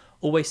people,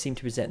 always seem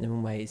to present them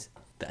in ways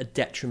that are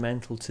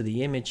detrimental to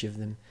the image of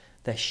them.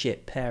 They're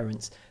shit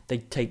parents, they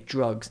take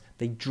drugs,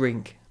 they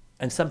drink,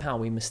 and somehow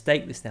we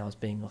mistake this now as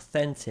being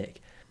authentic.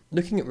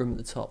 Looking at Room at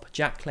the Top,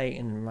 Jack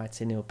Clayton and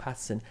writer Neil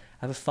Patterson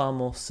have a far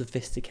more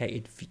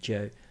sophisticated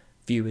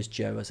view as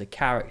Joe as a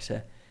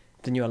character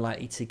than you are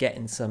likely to get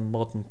in some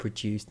modern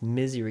produced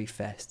misery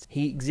fest.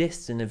 He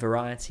exists in a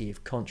variety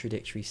of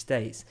contradictory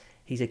states.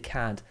 He's a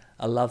cad,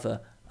 a lover,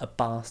 a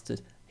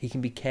bastard. He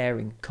can be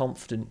caring,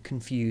 confident,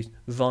 confused,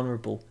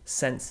 vulnerable,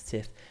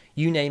 sensitive.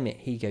 You name it,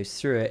 he goes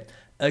through it.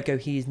 Ergo,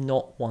 he is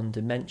not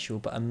one-dimensional,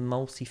 but a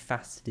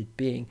multifaceted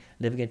being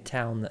living in a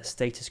town that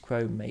status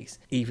quo makes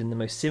even the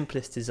most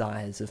simplest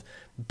desires of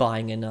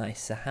buying a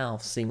nicer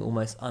house seem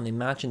almost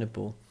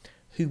unimaginable.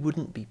 Who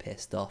wouldn't be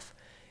pissed off?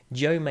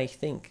 Joe may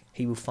think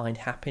he will find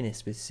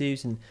happiness with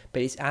Susan,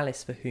 but it's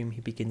Alice for whom he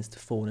begins to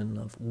fall in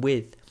love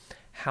with.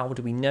 How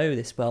do we know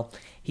this? Well,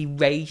 he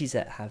rages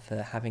at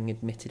her having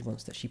admitted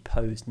once that she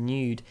posed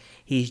nude.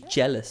 He is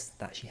jealous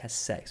that she has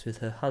sex with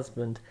her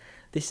husband.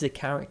 This is a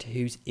character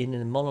whose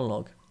inner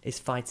monologue is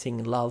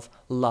fighting love,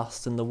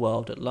 lust, and the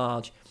world at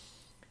large.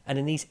 And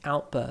in these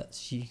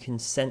outbursts, you can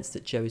sense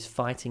that Joe is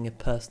fighting a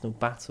personal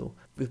battle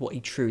with what he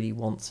truly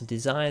wants and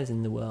desires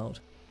in the world.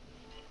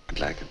 I'd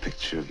like a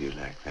picture of you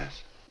like that.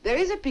 There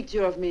is a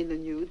picture of me in the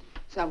nude,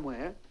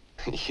 somewhere.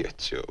 You're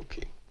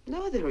joking.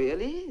 No, there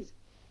really is.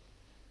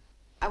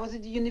 I was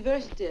at the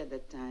university at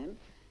that time,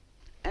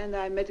 and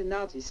I met an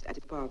artist at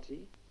a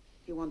party.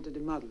 He wanted a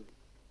model.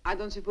 I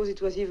don't suppose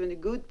it was even a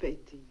good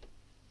painting.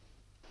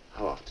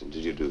 How often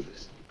did you do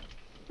this?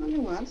 Only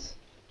once.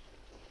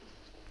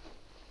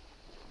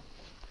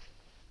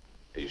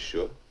 Are you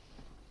sure?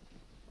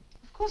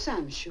 Of course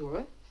I'm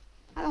sure.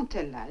 I don't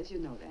tell lies, you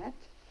know that.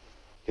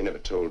 You never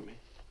told me.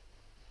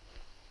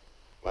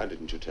 Why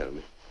didn't you tell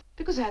me?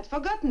 Because I had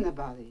forgotten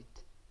about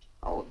it.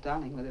 Oh,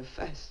 darling, what a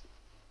fuss.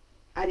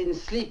 I didn't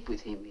sleep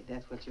with him, if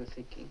that's what you're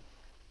thinking.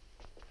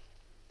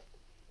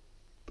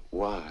 But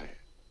why?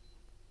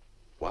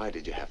 Why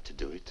did you have to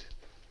do it?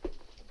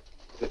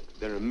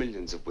 There are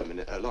millions of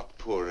women, a lot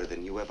poorer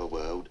than you ever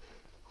were,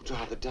 who'd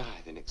rather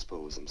die than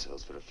expose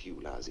themselves for a few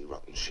lousy,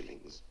 rotten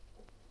shillings.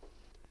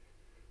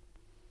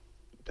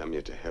 Damn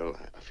you to hell,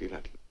 I feel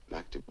I'd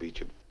like to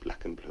beat you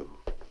black and blue.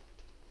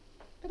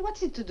 But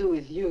what's it to do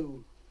with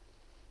you?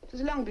 It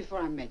was long before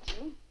I met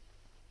you.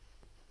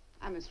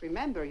 I must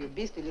remember your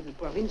beastly little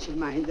provincial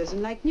mind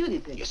doesn't like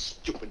nudity. You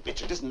stupid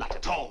bitch, it isn't that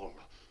at all.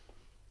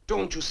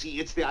 Don't you see?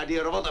 It's the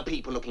idea of other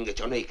people looking at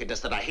your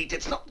nakedness that I hate.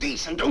 It's not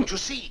decent, don't you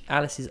see?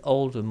 Alice is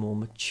older, more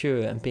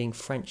mature, and being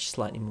French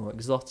slightly more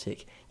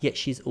exotic, yet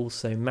she's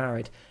also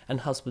married, and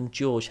husband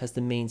George has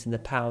the means and the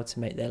power to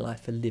make their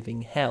life a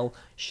living hell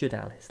should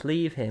Alice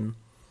leave him.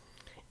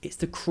 It's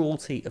the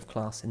cruelty of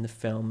class in the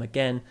film.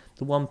 Again,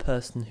 the one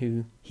person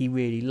who he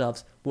really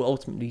loves will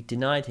ultimately be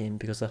denied him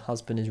because her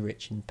husband is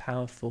rich and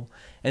powerful,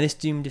 and this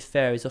doomed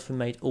affair is often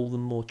made all the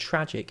more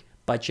tragic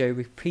by Joe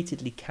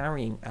repeatedly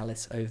carrying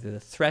Alice over the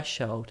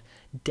threshold,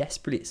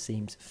 desperate it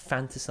seems,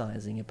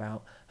 fantasising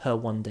about her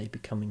one day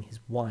becoming his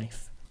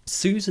wife.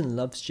 Susan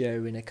loves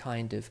Joe in a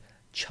kind of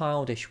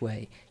childish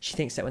way. She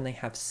thinks that when they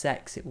have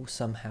sex it will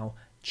somehow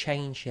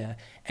change her.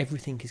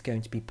 Everything is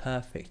going to be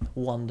perfect,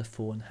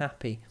 wonderful and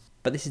happy.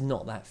 But this is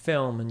not that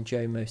film, and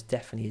Joe most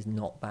definitely is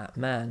not that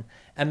man.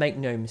 And make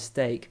no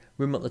mistake,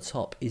 Room at the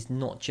Top is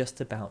not just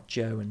about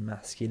Joe and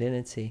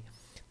masculinity.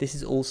 This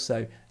is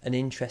also an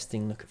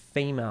interesting look at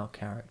female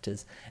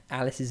characters.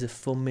 Alice is a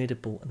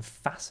formidable and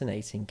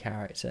fascinating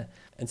character,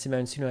 and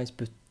Simone Signoret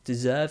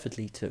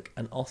deservedly took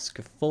an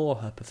Oscar for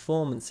her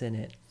performance in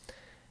it.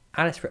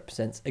 Alice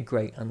represents a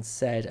great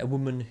unsaid, a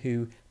woman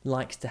who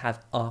likes to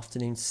have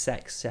afternoon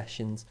sex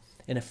sessions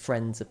in a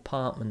friend's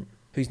apartment,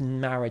 whose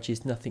marriage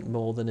is nothing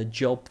more than a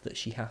job that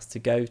she has to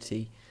go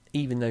to.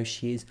 Even though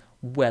she is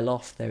well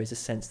off, there is a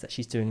sense that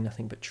she's doing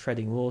nothing but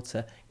treading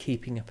water,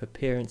 keeping up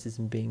appearances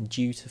and being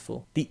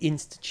dutiful. The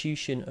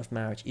institution of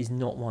marriage is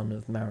not one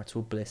of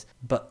marital bliss,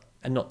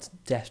 and not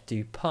death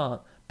do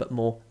part, but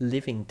more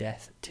living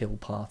death till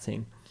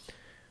parting.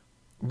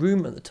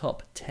 Room at the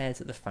Top tears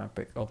at the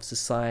fabric of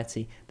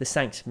society. The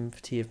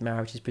sanctity of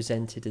marriage is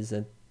presented as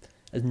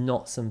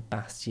not some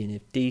bastion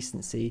of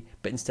decency,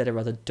 but instead a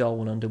rather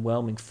dull and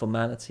underwhelming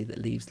formality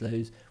that leaves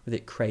those with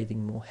it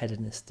craving more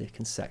hedonistic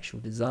and sexual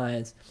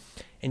desires.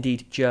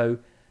 Indeed, Joe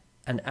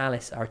and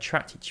Alice are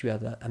attracted to each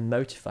other and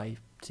motivated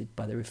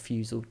by the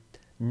refusal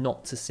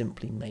not to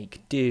simply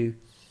make do.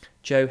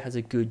 Joe has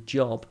a good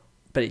job,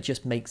 but it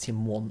just makes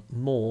him want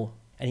more,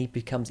 and he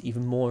becomes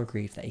even more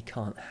aggrieved that he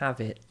can't have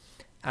it.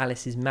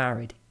 Alice is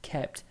married,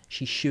 kept,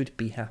 she should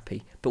be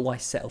happy, but why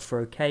settle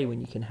for okay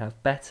when you can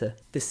have better?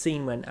 The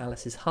scene when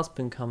Alice's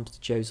husband comes to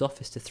Joe's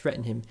office to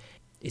threaten him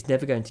is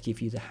never going to give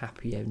you the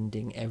happy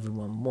ending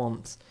everyone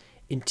wants.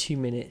 In 2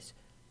 minutes,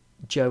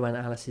 Joe and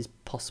Alice's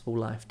possible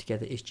life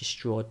together is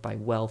destroyed by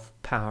wealth,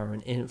 power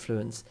and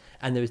influence,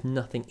 and there is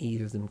nothing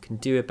either of them can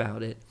do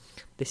about it.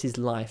 This is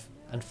life,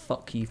 and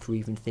fuck you for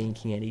even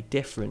thinking any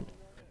different.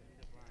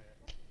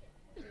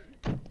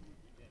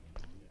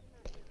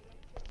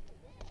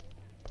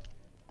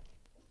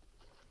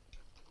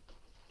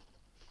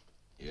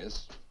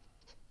 Yes?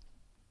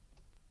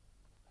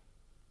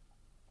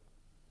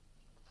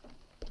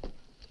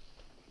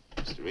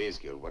 Mr.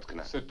 Aysgill, what can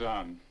I... Sit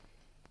down.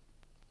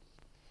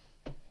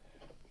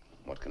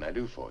 What can I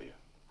do for you?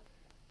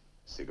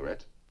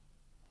 Cigarette?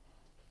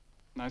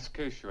 Nice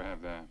case you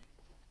have there.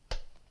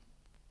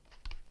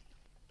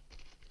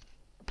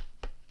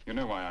 You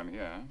know why I'm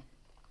here.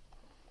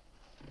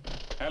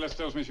 Alice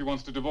tells me she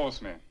wants to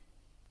divorce me.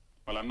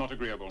 Well, I'm not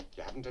agreeable.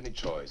 You haven't any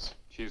choice.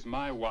 She's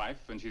my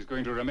wife, and she's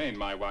going to remain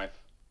my wife.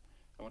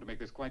 I want to make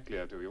this quite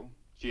clear to you.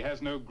 She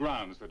has no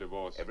grounds for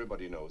divorce.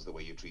 Everybody knows the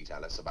way you treat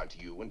Alice about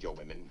you and your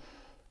women.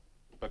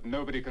 But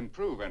nobody can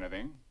prove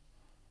anything.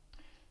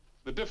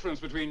 The difference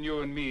between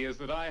you and me is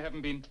that I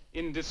haven't been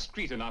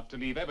indiscreet enough to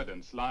leave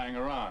evidence lying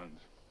around.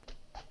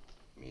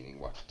 Meaning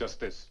what?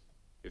 Just this.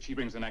 If she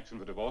brings an action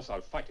for divorce,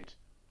 I'll fight it.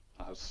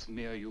 I'll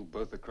smear you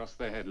both across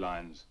the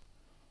headlines.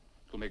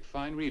 It'll make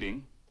fine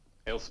reading.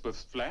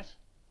 Elspeth's flat,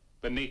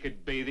 the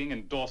naked bathing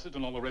in Dorset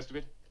and all the rest of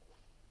it.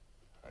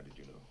 How did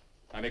you know?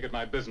 I make it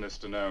my business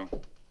to know.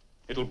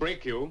 It'll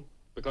break you,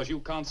 because you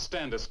can't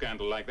stand a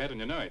scandal like that, and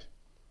you know it.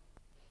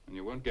 And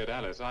you won't get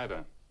Alice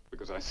either,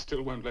 because I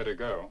still won't let her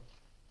go.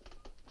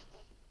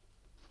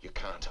 You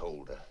can't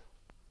hold her.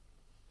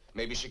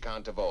 Maybe she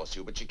can't divorce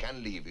you, but she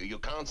can leave you. You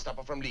can't stop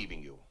her from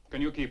leaving you.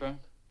 Can you keep her?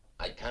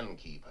 I can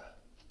keep her.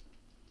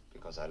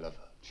 Because I love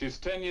her. She's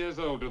 10 years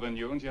older than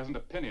you, and she hasn't a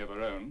penny of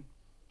her own.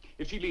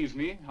 If she leaves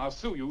me, I'll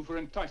sue you for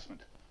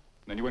enticement.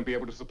 Then you won't be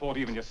able to support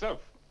even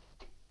yourself.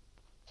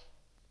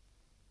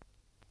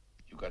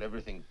 You got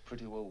everything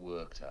pretty well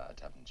worked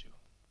out, haven't you?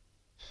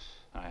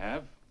 I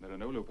have. There are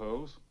no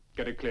loopholes.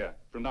 Get it clear.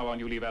 From now on,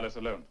 you leave Alice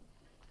alone.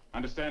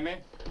 Understand me?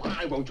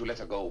 Why won't you let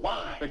her go?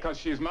 Why? Because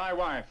she's my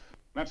wife.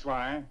 That's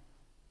why.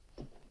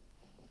 Are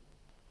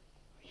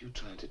you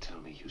trying to tell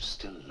me you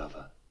still love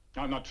her?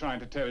 I'm not trying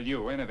to tell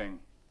you anything.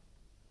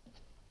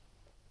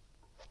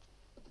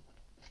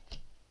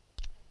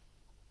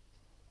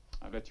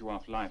 I've let you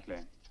off lightly.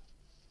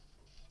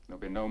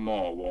 There'll be no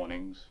more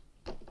warnings.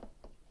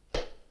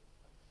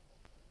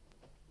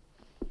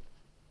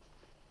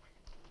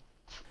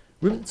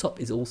 Room at the Top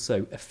is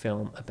also a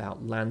film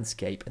about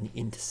landscape and the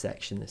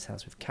intersection this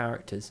has with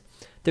characters.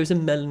 There is a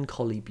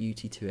melancholy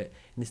beauty to it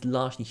in this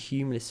largely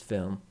humorless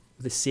film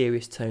with a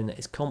serious tone that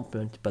is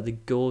complemented by the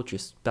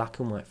gorgeous black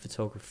and white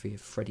photography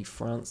of Freddie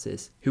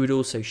Francis, who would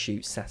also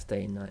shoot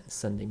Saturday night and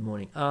Sunday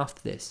morning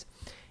after this.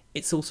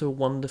 It's also a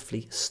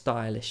wonderfully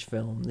stylish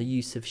film. The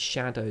use of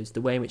shadows,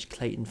 the way in which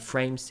Clayton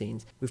frames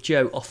scenes, with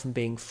Joe often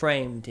being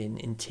framed in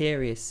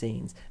interior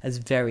scenes as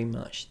very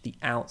much the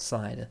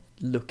outsider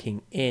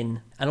looking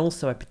in. And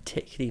also I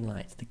particularly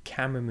liked the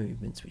camera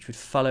movements which would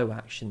follow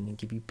action and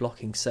give you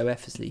blocking so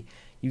effortlessly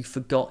you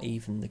forgot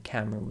even the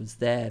camera was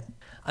there.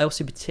 I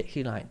also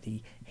particularly liked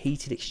the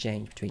heated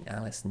exchange between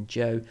Alice and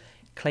Joe.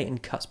 Clayton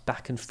cuts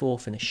back and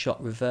forth in a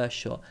shot reverse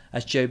shot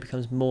as Joe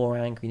becomes more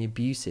angry and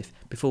abusive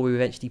before we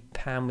eventually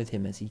pan with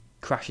him as he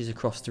crashes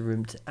across the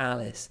room to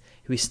Alice,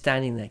 who is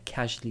standing there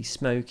casually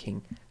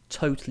smoking,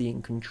 totally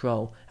in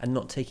control and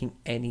not taking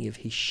any of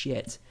his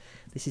shit.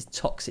 This is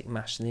toxic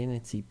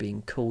masculinity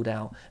being called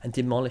out and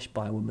demolished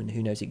by a woman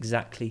who knows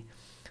exactly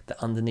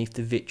that underneath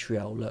the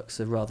vitriol lurks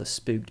a rather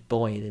spooked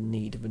boy in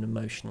need of an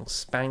emotional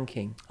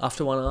spanking.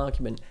 After one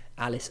argument,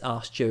 Alice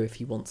asks Joe if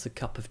he wants a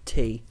cup of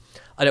tea.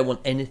 "I don't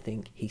want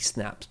anything," he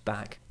snaps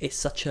back. It's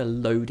such a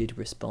loaded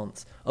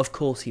response. Of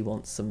course he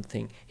wants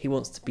something. He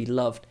wants to be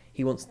loved.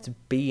 He wants to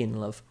be in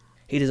love.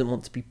 He doesn't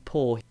want to be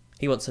poor.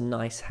 He wants a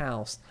nice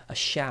house, a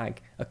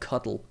shag, a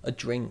cuddle, a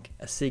drink,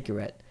 a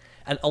cigarette.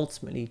 And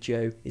ultimately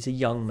Joe is a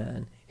young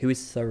man who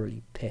is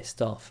thoroughly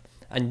pissed off.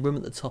 And Room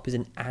at the Top is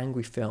an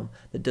angry film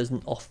that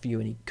doesn't offer you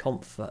any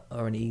comfort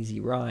or an easy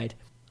ride.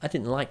 I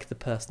didn't like the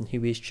person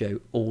who is Joe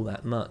all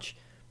that much,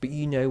 but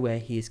you know where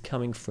he is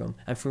coming from,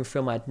 and from a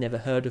film I'd never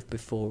heard of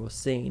before or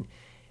seen.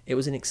 It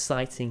was an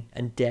exciting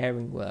and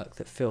daring work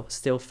that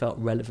still felt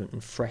relevant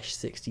and fresh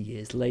 60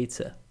 years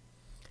later.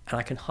 And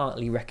I can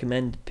heartily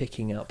recommend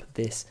picking up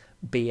this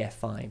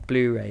BFI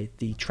Blu-ray.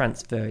 The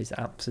transfer is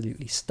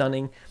absolutely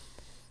stunning.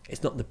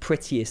 It's not the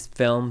prettiest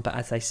film, but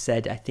as I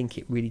said, I think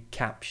it really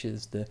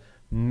captures the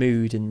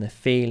mood and the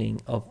feeling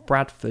of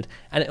Bradford,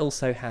 and it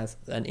also has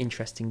an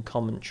interesting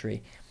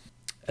commentary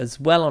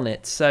as well on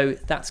it. So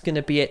that's going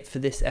to be it for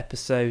this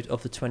episode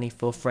of the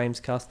 24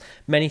 Frames Cast.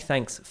 Many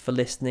thanks for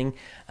listening.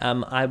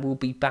 I will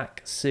be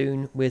back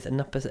soon with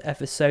another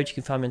episode. You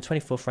can find me on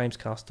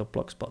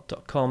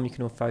 24framescast.blogspot.com. You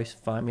can also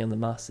find me on the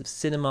Masters of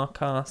Cinema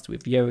Cast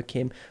with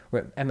Joachim,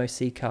 or at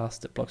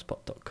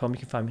moccast@blogspot.com. You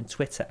can find me on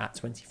Twitter at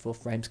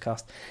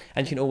 24framescast,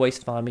 and you can always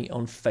find me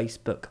on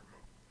Facebook.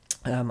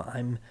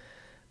 I'm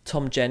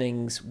Tom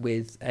Jennings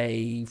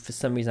for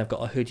some reason I've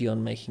got a hoodie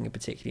on making a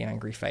particularly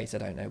angry face. I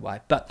don't know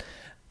why. But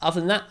other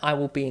than that, I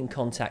will be in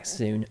contact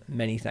soon.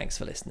 Many thanks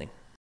for listening.